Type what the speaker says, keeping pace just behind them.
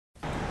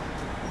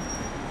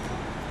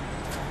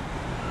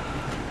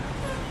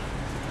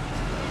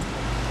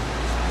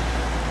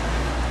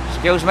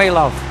Excuse me,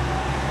 love.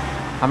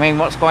 I mean,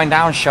 what's going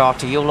down,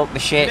 shorty? You look the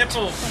shit.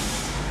 Nipples.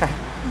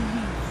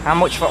 How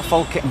much for a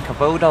full kit and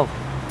caboodle?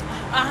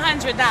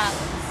 $100.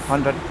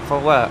 100 for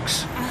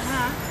works.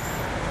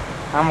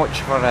 How much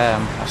for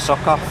a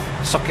suck off?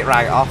 Suck it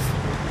right off.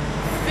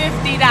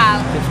 $50.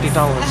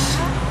 $50.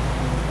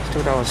 It's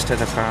 $2 to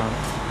the pound.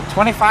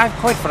 25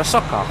 quid for a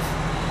suck off.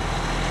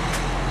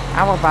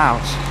 How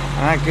about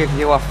I give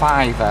you a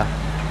fiver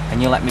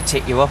and you let me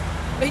tip you up?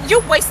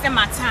 You're wasting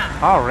my time.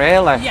 Oh,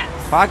 really? Yes.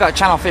 Well, I got a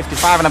Channel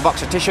 55 and a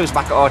box of tissues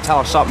back at the hotel.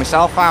 I'll sort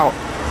myself out.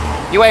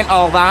 You ain't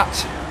all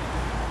that.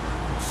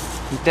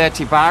 You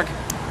dirty bag.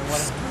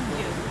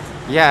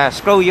 Yeah,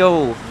 screw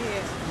you.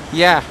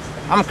 Yeah.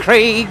 I'm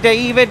Craig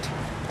David.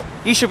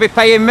 You should be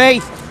paying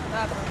me.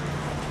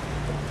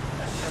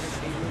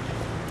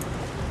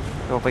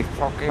 You'll be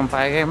fucking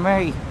paying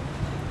me.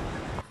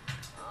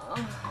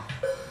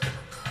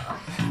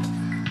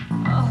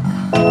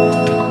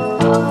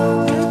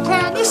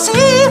 Can you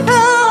see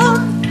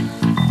them?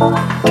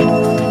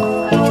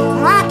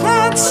 I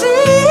can't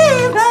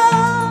see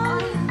them.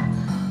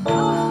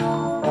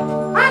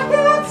 I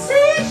can't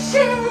see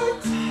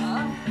shit,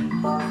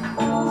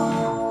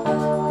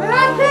 but I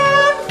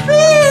can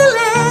feel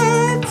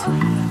it.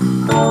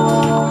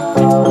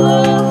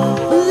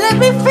 Let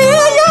me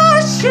feel your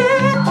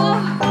shit,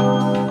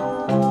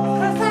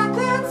 'cause I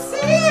can't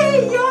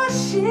see your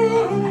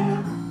shit.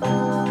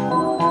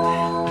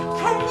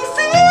 Can you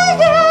see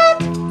it?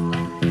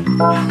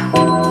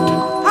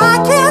 I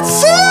can't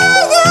see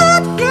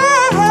it, yeah.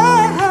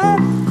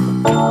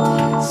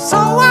 So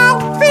I'll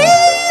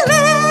feel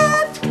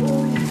it.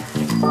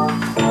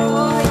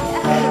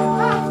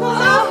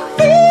 I'll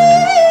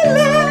feel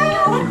it.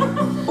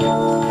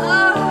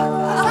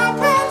 I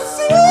can't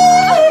see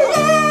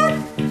it.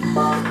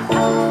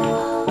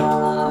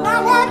 Now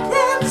I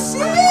can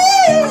see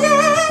it,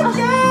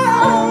 yeah.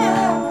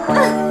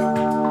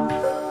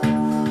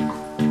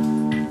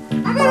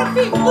 I gotta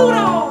feed food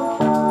on.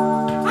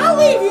 I'll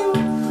leave you.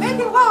 Make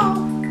it home.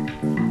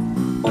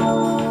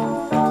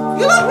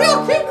 You look real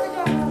cute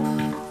today.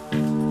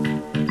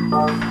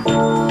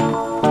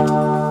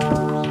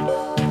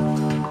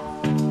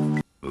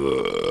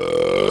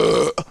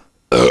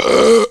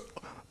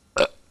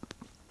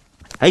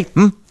 Hey,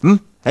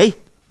 hey,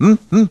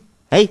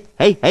 hey,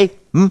 hey, hey,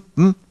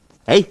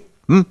 hey,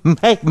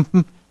 hey.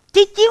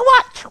 Did you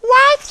watch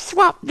Wife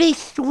Swap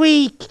this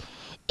week?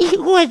 It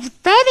was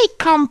very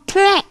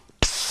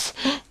complex.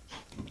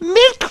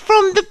 Milk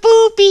from the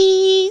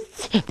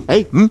boobies.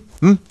 Hey,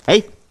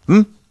 hey,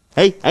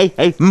 hey, hey,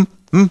 hey,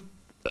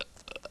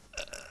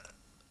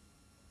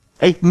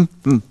 hey,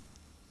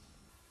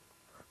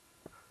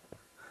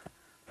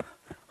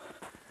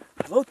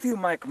 Hello to you,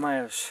 Mike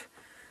Myers.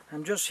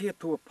 I'm just here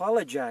to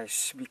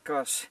apologize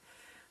because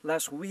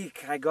last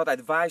week I got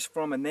advice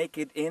from a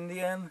naked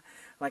Indian,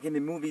 like in the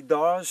movie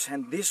Doors,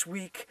 and this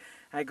week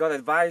I got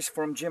advice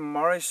from Jim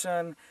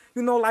Morrison.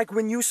 You know, like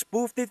when you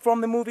spoofed it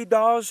from the movie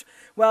Doors?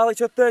 Well, it's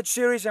your third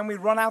series and we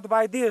run out of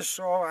ideas,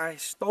 so I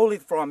stole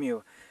it from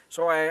you.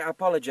 So I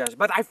apologize.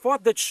 But I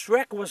thought that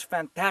Shrek was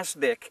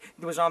fantastic.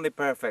 It was only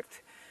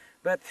perfect.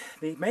 But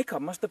the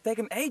makeup must have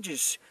taken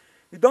ages.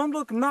 You don't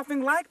look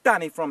nothing like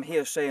Danny from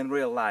Hearsay in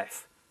real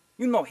life.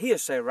 You know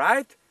Hearsay,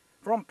 right?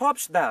 From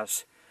Pops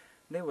does.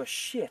 They were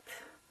shit.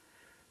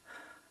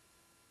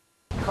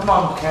 Come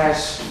on,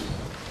 Kaz.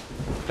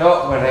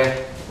 Don't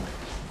worry.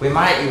 We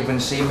might even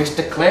see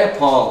Mr.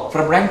 Claypole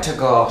from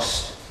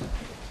Rent-A-Ghost.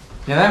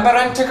 You remember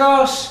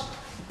Rent-A-Ghost?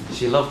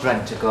 She loved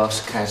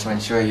Rent-A-Ghost, Kaz, when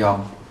she was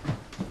young.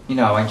 You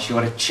know, when she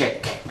was a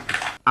chick.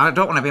 I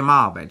don't want to be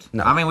morbid.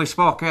 No. I mean, we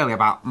spoke earlier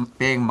about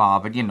being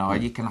morbid, you know,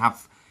 you can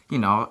have, you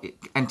know,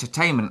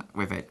 entertainment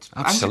with it.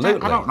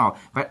 Absolutely. I don't know,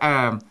 but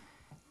I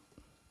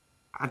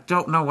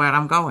don't know where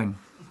I'm going.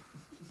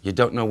 You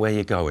don't know where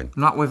you're going?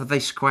 Not with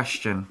this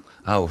question.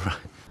 Oh, right.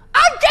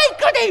 I'm Jake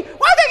Goody.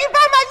 Why don't you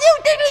buy my new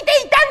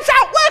DVD dance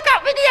out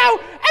workout video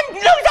and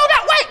lose all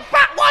that weight,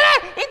 fat waller?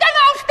 He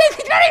doesn't all stink.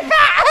 He's very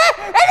fat.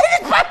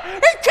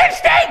 His kids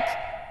stink.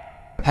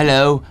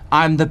 Hello,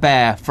 I'm the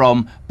bear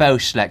from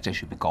Selecta.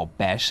 Should be called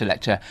Bear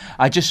Selecta.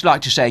 I'd just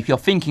like to say, if you're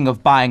thinking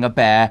of buying a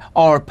bear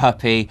or a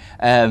puppy,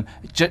 well,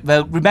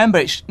 remember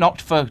it's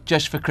not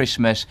just for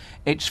Christmas.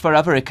 It's for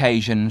other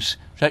occasions,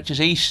 such as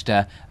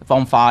Easter,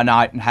 Bonfire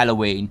Night and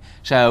Halloween.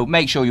 So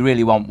make sure you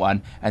really want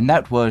one. And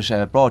that was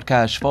a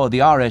broadcast for the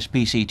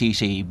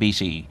RSPCTC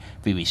BC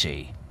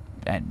BBC.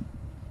 And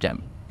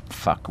don't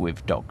fuck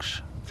with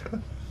dogs.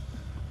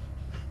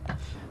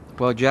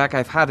 Well, Jack,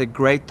 I've had a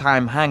great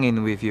time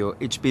hanging with you.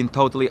 It's been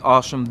totally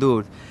awesome,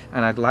 dude.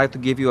 And I'd like to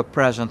give you a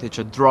present. It's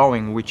a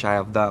drawing which I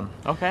have done.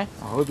 Okay.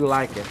 I hope you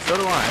like it. So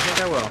do I. I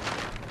think I will.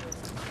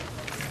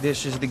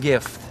 This is the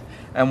gift.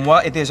 And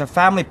what it is a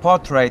family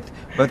portrait,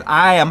 but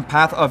I am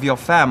part of your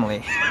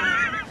family.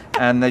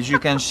 And as you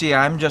can see,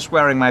 I'm just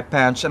wearing my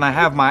pants and I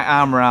have my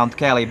arm around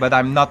Kelly, but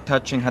I'm not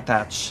touching her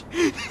tats.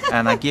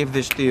 And I give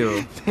this to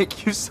you.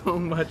 Thank you so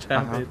much,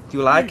 Ahmed. Do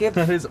you like it?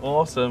 That is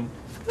awesome.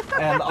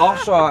 And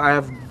also, I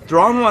have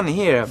drawn one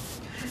here.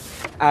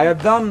 I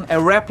have done a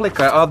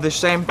replica of the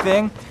same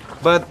thing,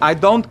 but I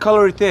don't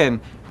color it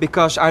in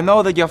because I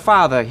know that your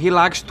father, he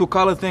likes to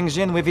color things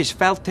in with his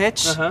felt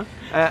tips.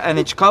 And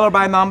it's color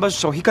by numbers,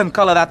 so he can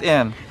color that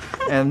in.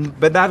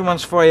 But that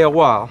one's for your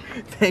wall.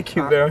 Thank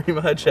you very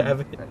much,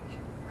 Abby.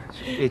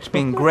 It's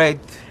been great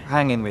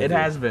hanging with you. It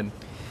has been.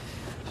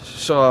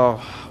 So,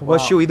 what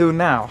should we do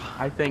now?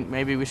 I think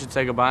maybe we should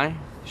say goodbye.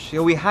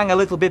 Shall we hang a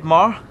little bit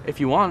more? If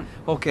you want.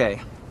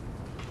 Okay.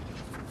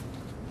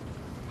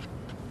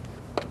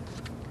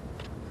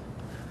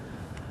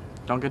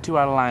 Don't get too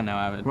out of line now,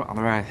 Avid. All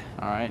right.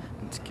 All right.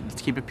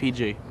 Let's keep it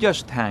PG.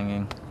 Just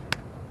hanging.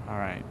 All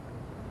right.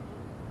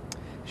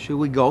 Should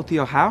we go to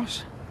your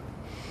house?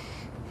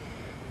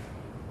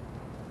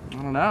 I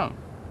don't know.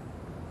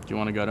 Do you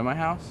want to go to my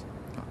house?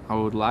 I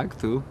would like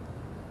to.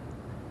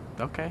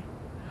 Okay.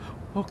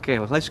 Okay,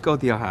 well, let's go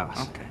to your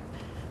house. Okay.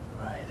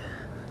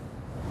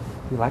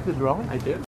 You like the drawing? I do.